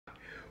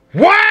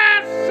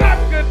What's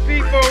up, good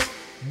people?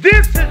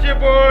 This is your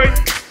boy,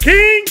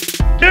 King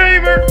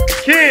Gamer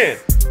Ken,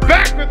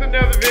 back with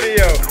another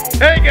video.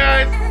 Hey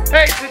guys,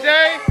 hey,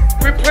 today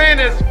we're playing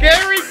a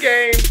scary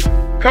game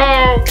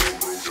called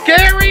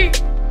Scary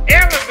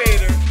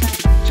Elevator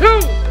 2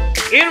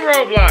 in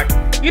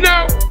Roblox. You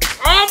know,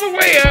 all the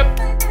way up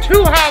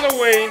to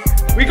Halloween,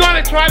 we're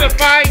gonna try to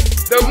find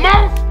the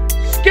most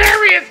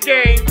scariest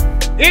game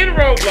in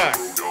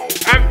Roblox.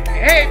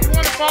 Hey, if you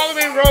wanna follow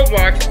me in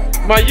Roblox,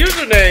 my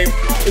username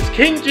is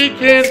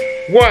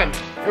KingGken1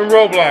 in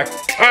Roblox.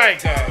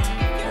 Alright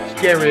guys,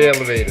 Scary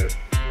Elevator.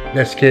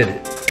 Let's get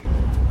it.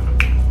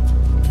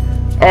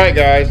 Alright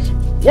guys.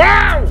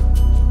 Wow!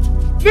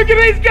 Look at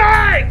these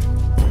guys!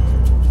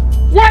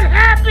 What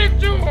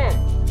happened to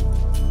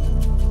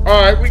them?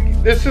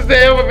 Alright, this is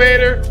the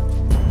elevator.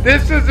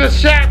 This is the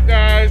shop,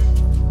 guys.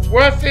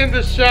 What's in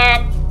the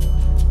shop?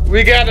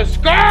 We got a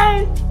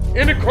skull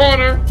in the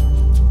corner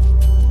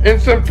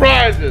and some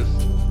prizes.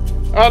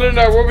 I don't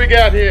know what we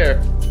got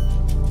here.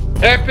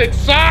 Epic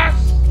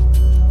sauce.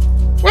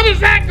 What is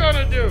that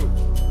gonna do?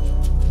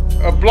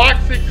 A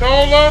Bloxy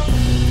Cola,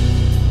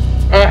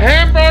 a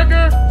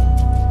hamburger,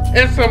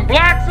 and some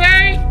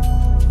Bloxy?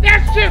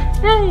 That's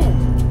just food.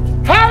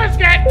 How is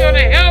that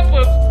gonna help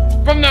us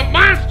from the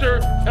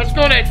monster that's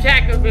gonna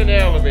attack us in the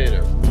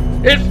elevator?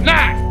 It's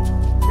not.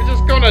 We're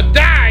just gonna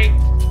die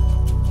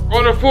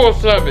on a full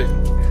stomach.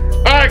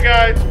 Alright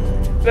guys,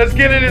 let's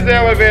get in this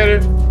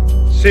elevator,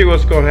 see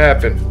what's gonna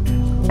happen.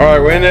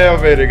 Alright, we're in the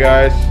elevator,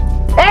 guys.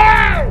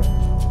 Oh!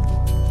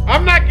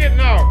 I'm not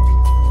getting off.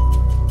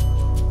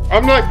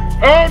 I'm not.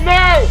 Oh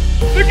no!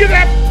 Look at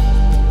that!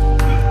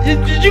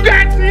 Did you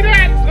guys see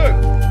that? Look.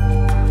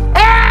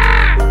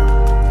 Ah!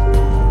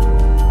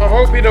 I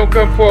hope he don't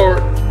come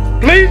forward.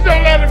 Please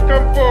don't let him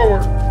come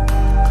forward.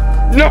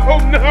 No,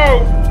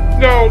 no,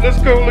 no. Let's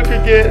go look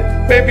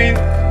again. Maybe.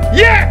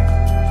 Yes!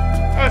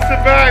 I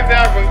survived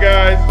that one,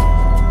 guys.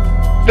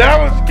 That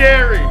was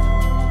scary.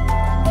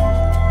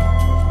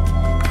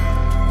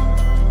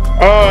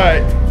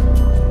 Alright,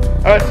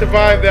 I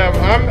survived that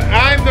one.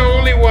 I'm the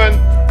only one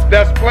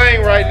that's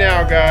playing right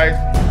now, guys.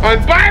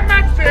 I'm by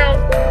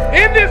myself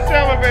in this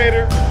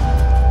elevator.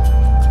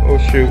 Oh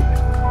shoot.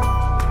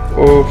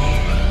 Oh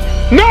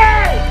no!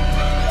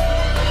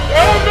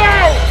 Oh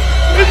no!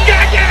 This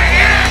guy got an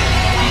axe!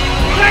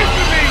 Play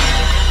for me!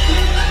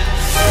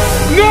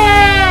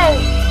 No!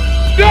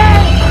 No!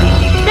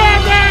 No!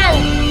 No!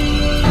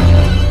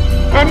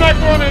 I'm not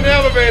going in the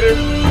elevator.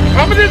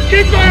 I'm gonna just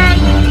keep going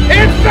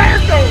in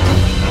circles.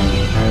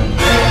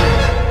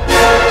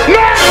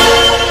 No!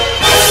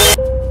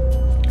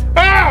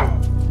 Oh!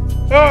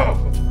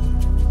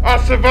 Oh! I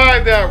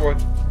survived that one.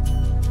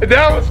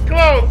 That was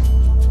close.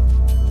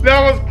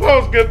 That was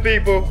close, good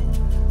people.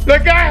 The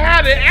guy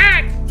had an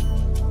axe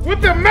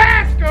with the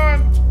mask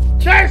on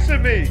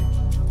chasing me.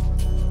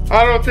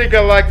 I don't think I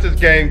like this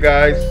game,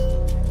 guys.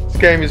 This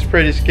game is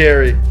pretty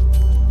scary.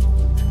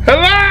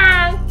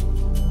 Hello?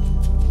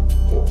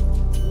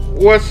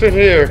 What's in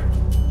here?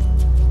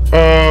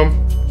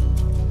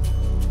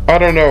 I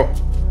don't know.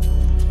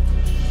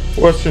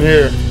 What's in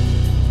here?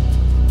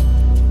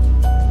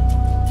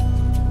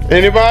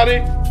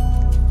 Anybody?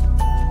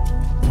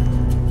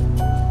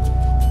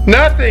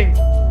 Nothing.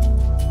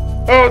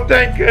 Oh,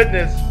 thank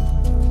goodness.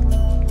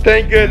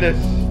 Thank goodness.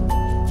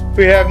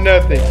 We have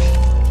nothing.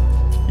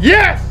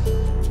 Yes!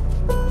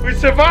 We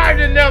survived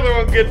another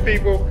one, good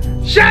people.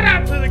 Shout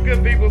out to the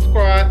Good People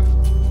Squad.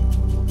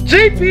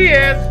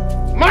 GPS,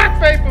 my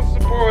faithful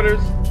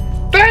supporters.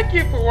 Thank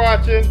you for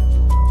watching.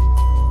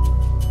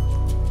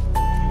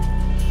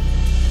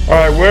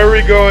 Alright, where are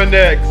we going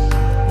next?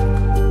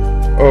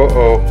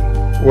 Uh-oh.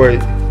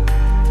 Wait.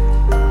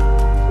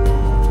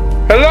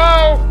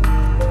 Hello?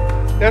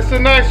 That's a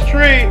nice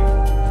tree.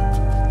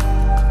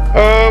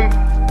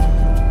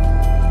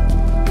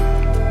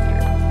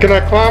 Can I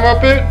climb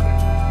up it?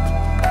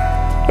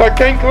 I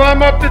can't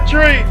climb up the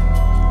tree.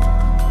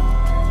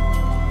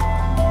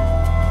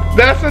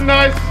 That's a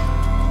nice...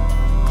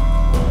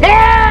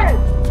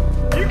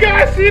 Oh! You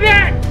guys see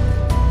that?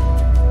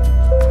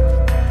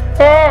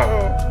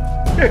 Oh!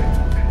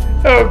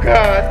 Oh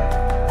God.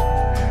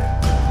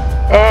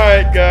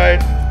 Alright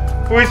guys.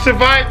 We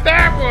survived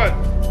that one.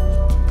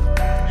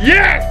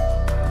 Yes!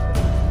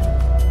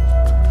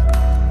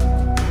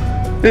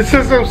 This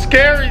is some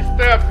scary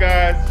stuff,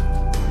 guys.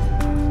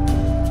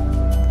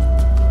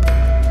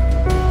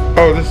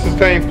 Oh, this is the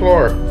same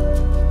floor.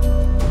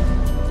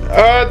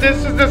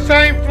 This is the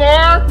same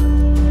floor?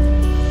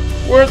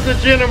 Where's the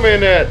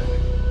gentleman at?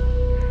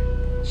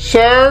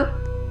 Sir?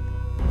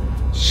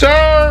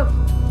 Sir?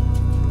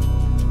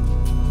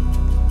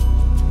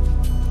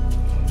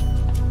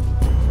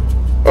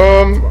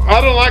 I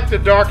don't like the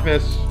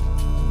darkness.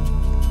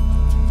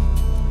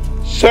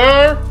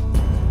 Sir?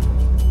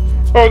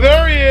 Oh,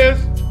 there he is.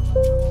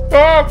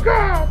 Oh,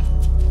 God.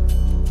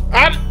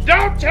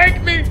 Don't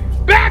take me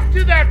back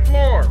to that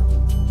floor.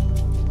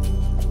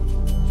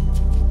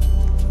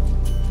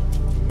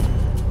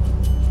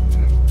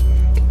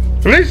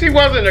 At least he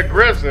wasn't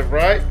aggressive,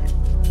 right?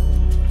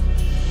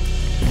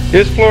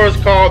 This floor is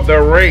called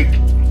the rake.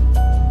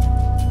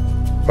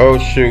 Oh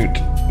shoot.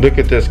 Look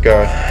at this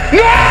guy.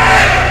 No!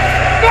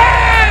 No!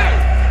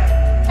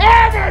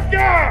 Oh my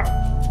God!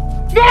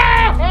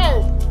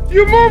 No!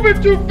 You're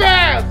moving too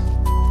fast!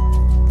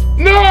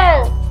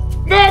 No!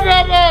 No,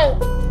 no, no!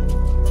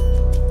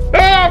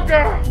 Oh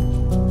God!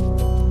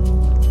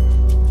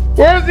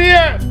 Where's he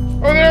at?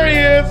 Oh, there he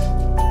is.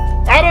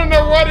 I don't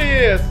know what he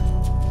is.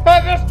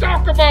 Hey, let's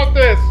talk about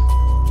this.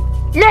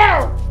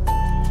 No!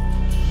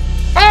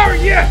 Oh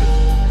yes!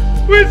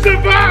 We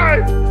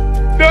survived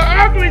the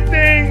ugly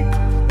thing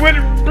with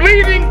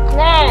bleeding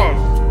claws.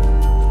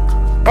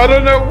 I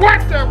don't know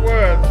what that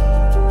was.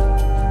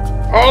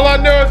 All I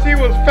know is he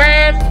was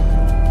fast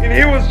and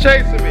he was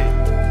chasing me.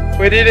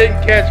 But he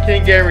didn't catch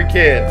King Gary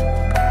Kid.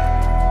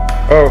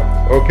 Oh,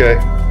 okay.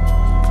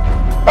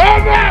 Oh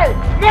no!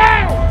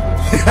 No!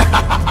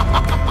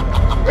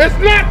 It's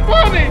not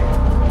funny!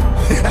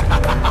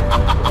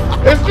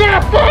 It's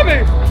not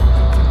funny!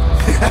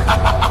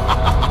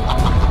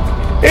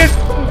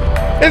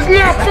 It's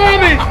not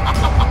funny!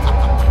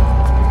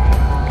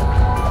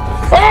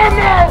 Oh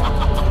no!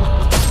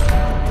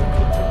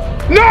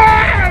 No!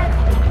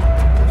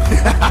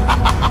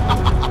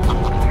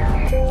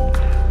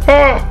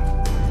 Oh,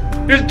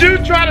 this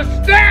dude tried to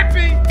stab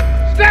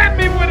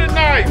me with a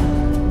knife.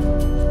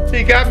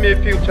 He got me a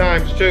few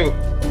times too,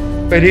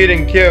 but he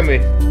didn't kill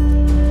me.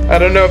 I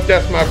don't know if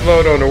that's my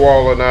blood on the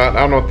wall or not.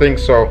 I don't think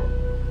so.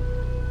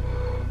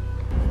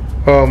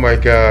 Oh my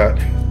God.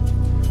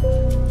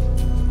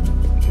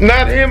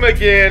 Not him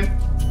again.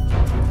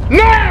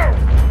 No!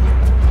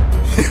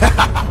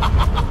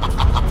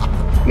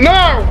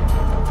 No!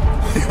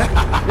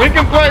 We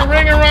can play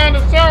ring around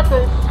the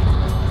circles.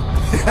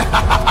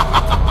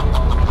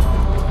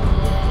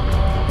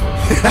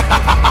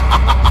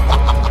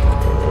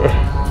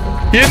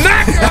 You're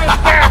not gonna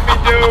stab me,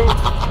 dude.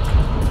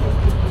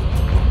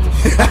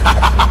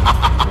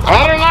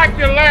 I don't like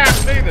your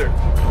laugh either.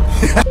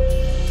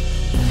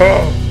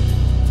 Oh,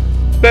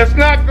 let's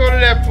not go to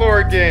that floor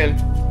again.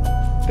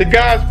 The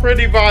guy's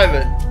pretty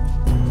violent.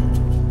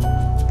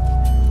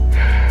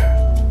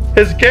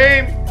 His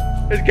game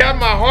has got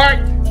my heart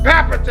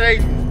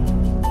palpitating.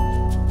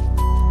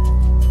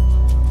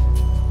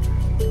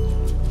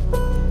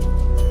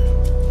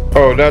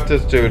 Oh, not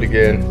this dude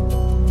again.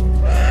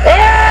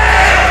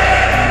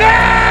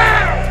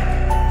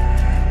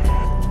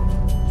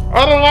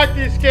 I don't like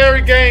these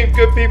scary games,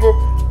 good people.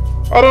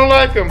 I don't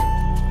like them.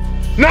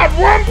 Not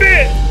one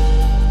bit.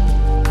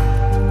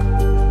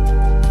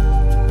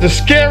 The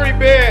scary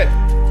bed.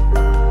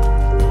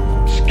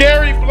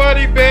 Scary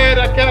bloody bed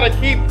I gotta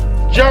keep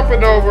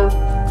jumping over.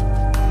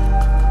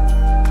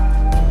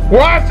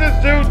 Why's this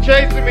dude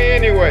chasing me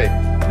anyway?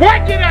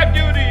 What did I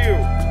do to you?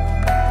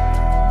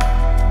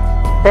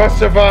 I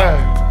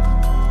survived.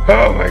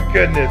 Oh my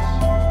goodness.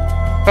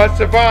 I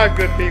survived,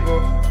 good people.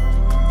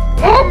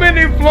 How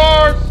many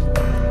floors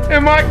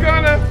am I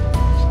gonna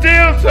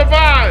still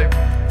survive?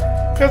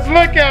 Cause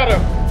look at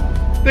him.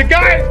 The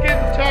guy's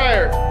getting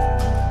tired.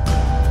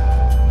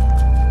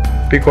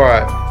 Be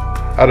quiet.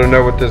 I don't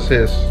know what this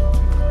is.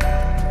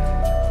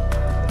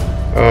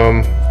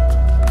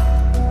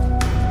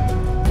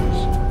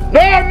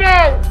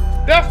 No!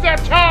 That's that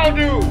tall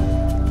dude.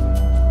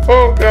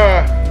 Oh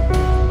God.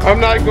 I'm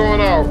not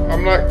going out.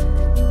 I'm not.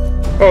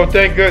 Oh,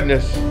 thank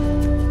goodness.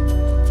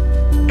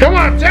 Come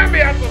on, tell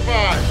me I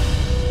survived.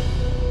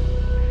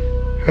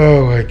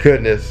 Oh my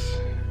goodness.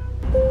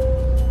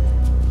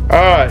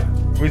 Alright,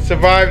 we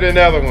survived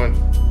another one.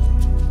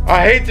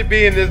 I hate to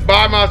be in this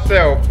by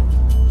myself.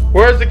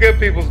 Where's the good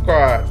people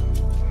squad?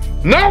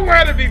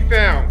 Nowhere to be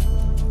found.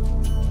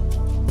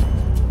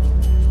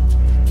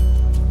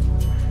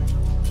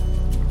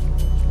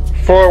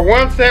 For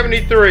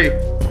 173.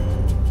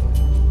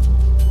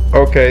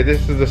 Okay,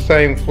 this is the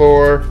same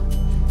floor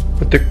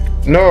with the,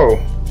 no.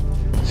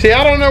 See,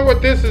 I don't know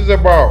what this is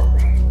about.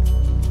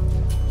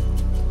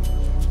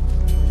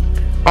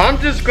 I'm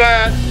just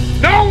glad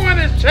no one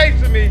is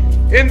chasing me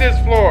in this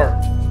floor.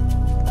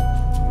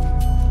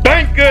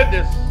 Thank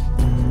goodness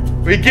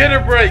we get a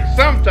break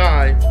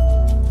sometime.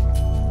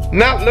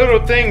 Not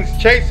little things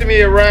chasing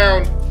me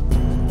around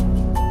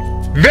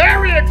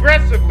very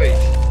aggressively.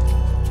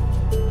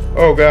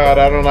 Oh God,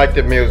 I don't like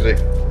the music.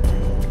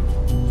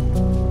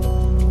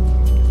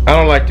 I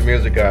don't like the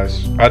music,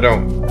 guys. I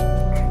don't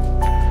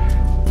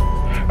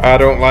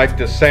like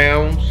the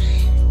sounds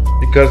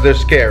because they're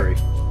scary.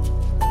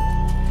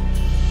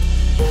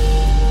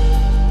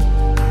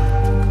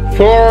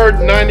 Floor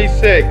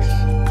 96.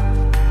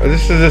 Oh,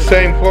 this is the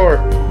same floor.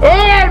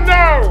 Oh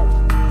no!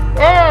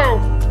 Oh!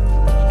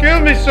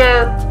 Excuse me,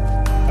 sir.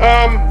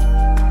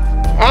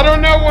 I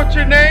don't know what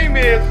your name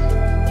is,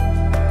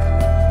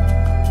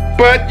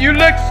 but you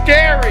look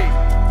scary.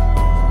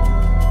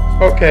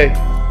 Okay.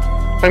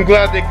 I'm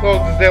glad they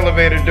closed this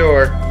elevator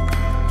door.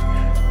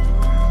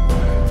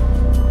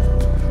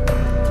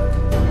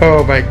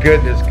 Oh my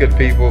goodness, good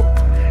people.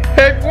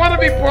 Hey, if you want to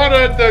be part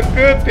of the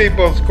good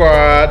people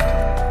squad,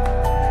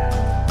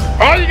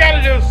 all you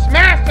gotta do is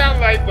smash that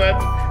like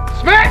button,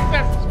 smash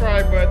that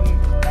subscribe button,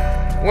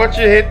 once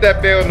you hit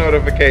that bell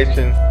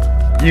notification,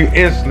 you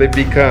instantly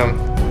become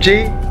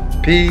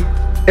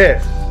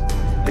GPS,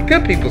 the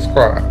Good People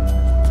Squad.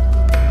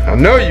 I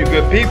know you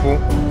good people,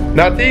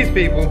 not these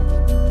people.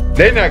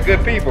 They're not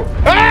good people.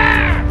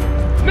 Ah!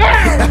 No!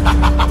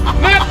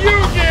 Not you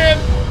again!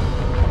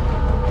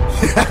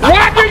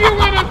 Why do you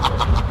want to...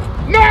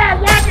 No,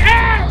 watch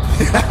out!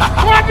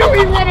 Why do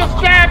he want to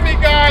stab me,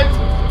 guys?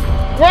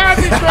 Why is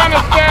he trying to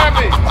stab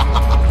me?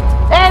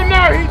 Oh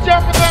no, he's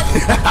jumping up.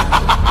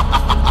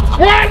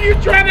 Why are you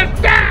trying to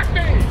stab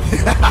me?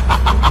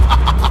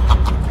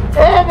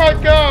 Oh my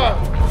God.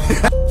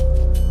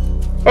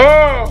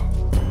 Oh.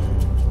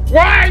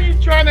 Why are you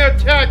trying to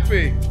attack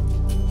me?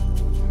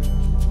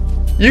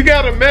 You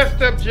got a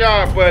messed up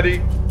job,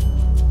 buddy.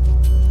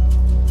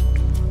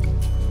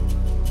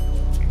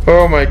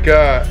 Oh my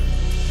God.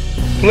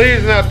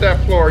 Please not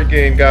that floor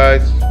again,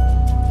 guys.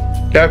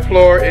 That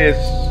floor is...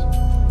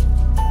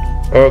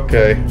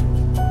 Okay.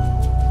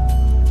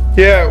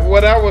 Yeah,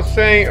 what I was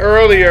saying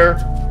earlier,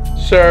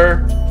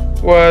 sir,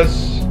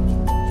 was...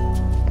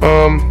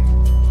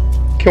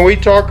 can we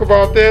talk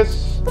about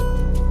this?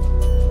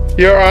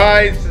 Your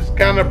eyes is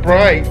kind of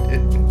bright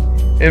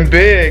and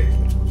big.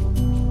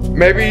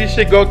 Maybe you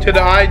should go to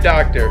the eye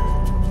doctor.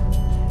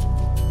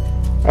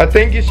 I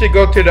think you should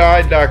go to the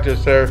eye doctor,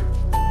 sir.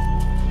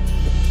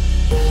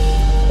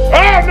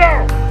 Oh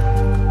no!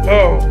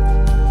 Oh,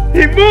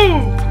 he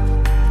moved!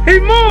 He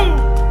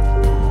moved!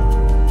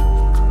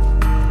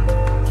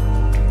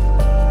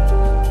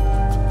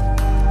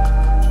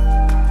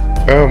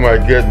 Oh my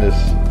goodness.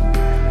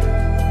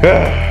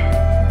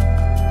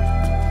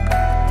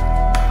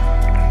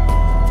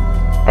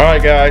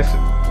 Alright guys.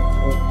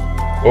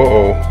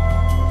 Uh-oh.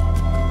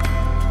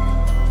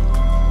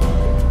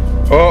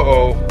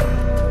 Uh-oh.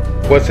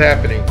 What's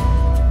happening?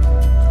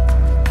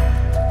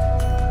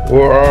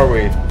 Where are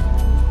we?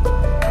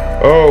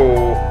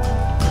 Oh.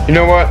 You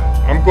know what?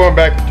 I'm going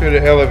back into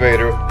the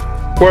elevator.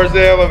 Where's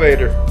the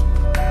elevator?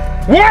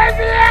 Where's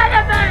the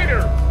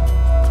elevator?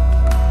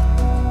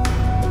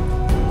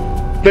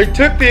 They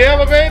took the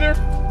elevator?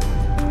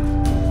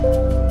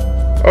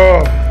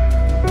 Oh.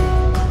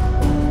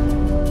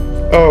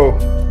 Oh.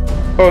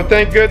 Oh,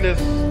 thank goodness.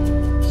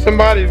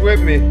 Somebody's with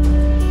me.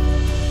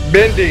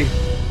 Bendy.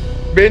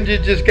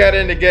 Benji just got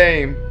in the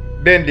game.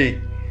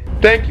 Bendy.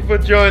 Thank you for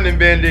joining,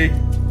 Bendy.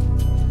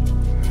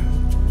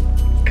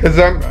 Cause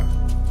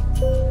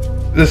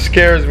this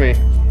scares me.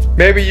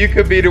 Maybe you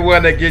could be the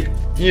one that get,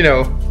 you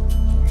know,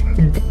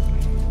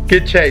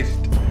 get chased.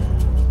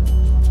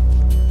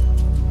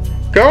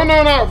 Go on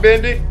out,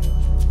 Bendy.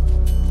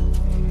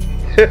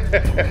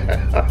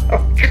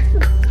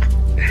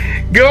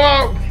 Go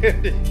out,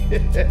 Bendy.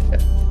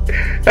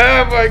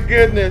 Oh my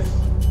goodness.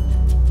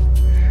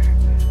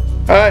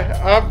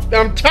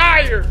 I'm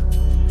tired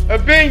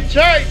of being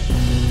chased.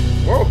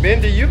 Whoa,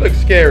 Bendy, you look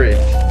scary.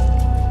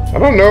 I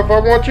don't know if I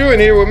want you in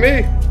here with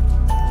me.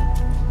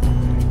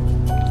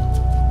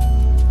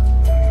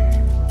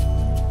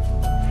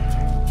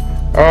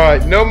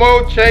 Alright, no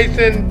more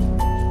chasing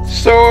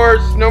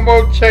swords, no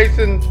more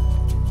chasing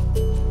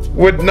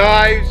with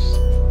knives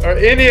or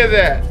any of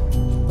that.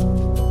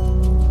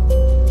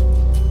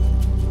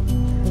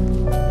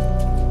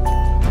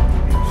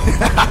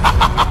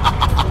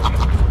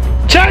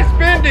 Chase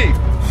Bendy!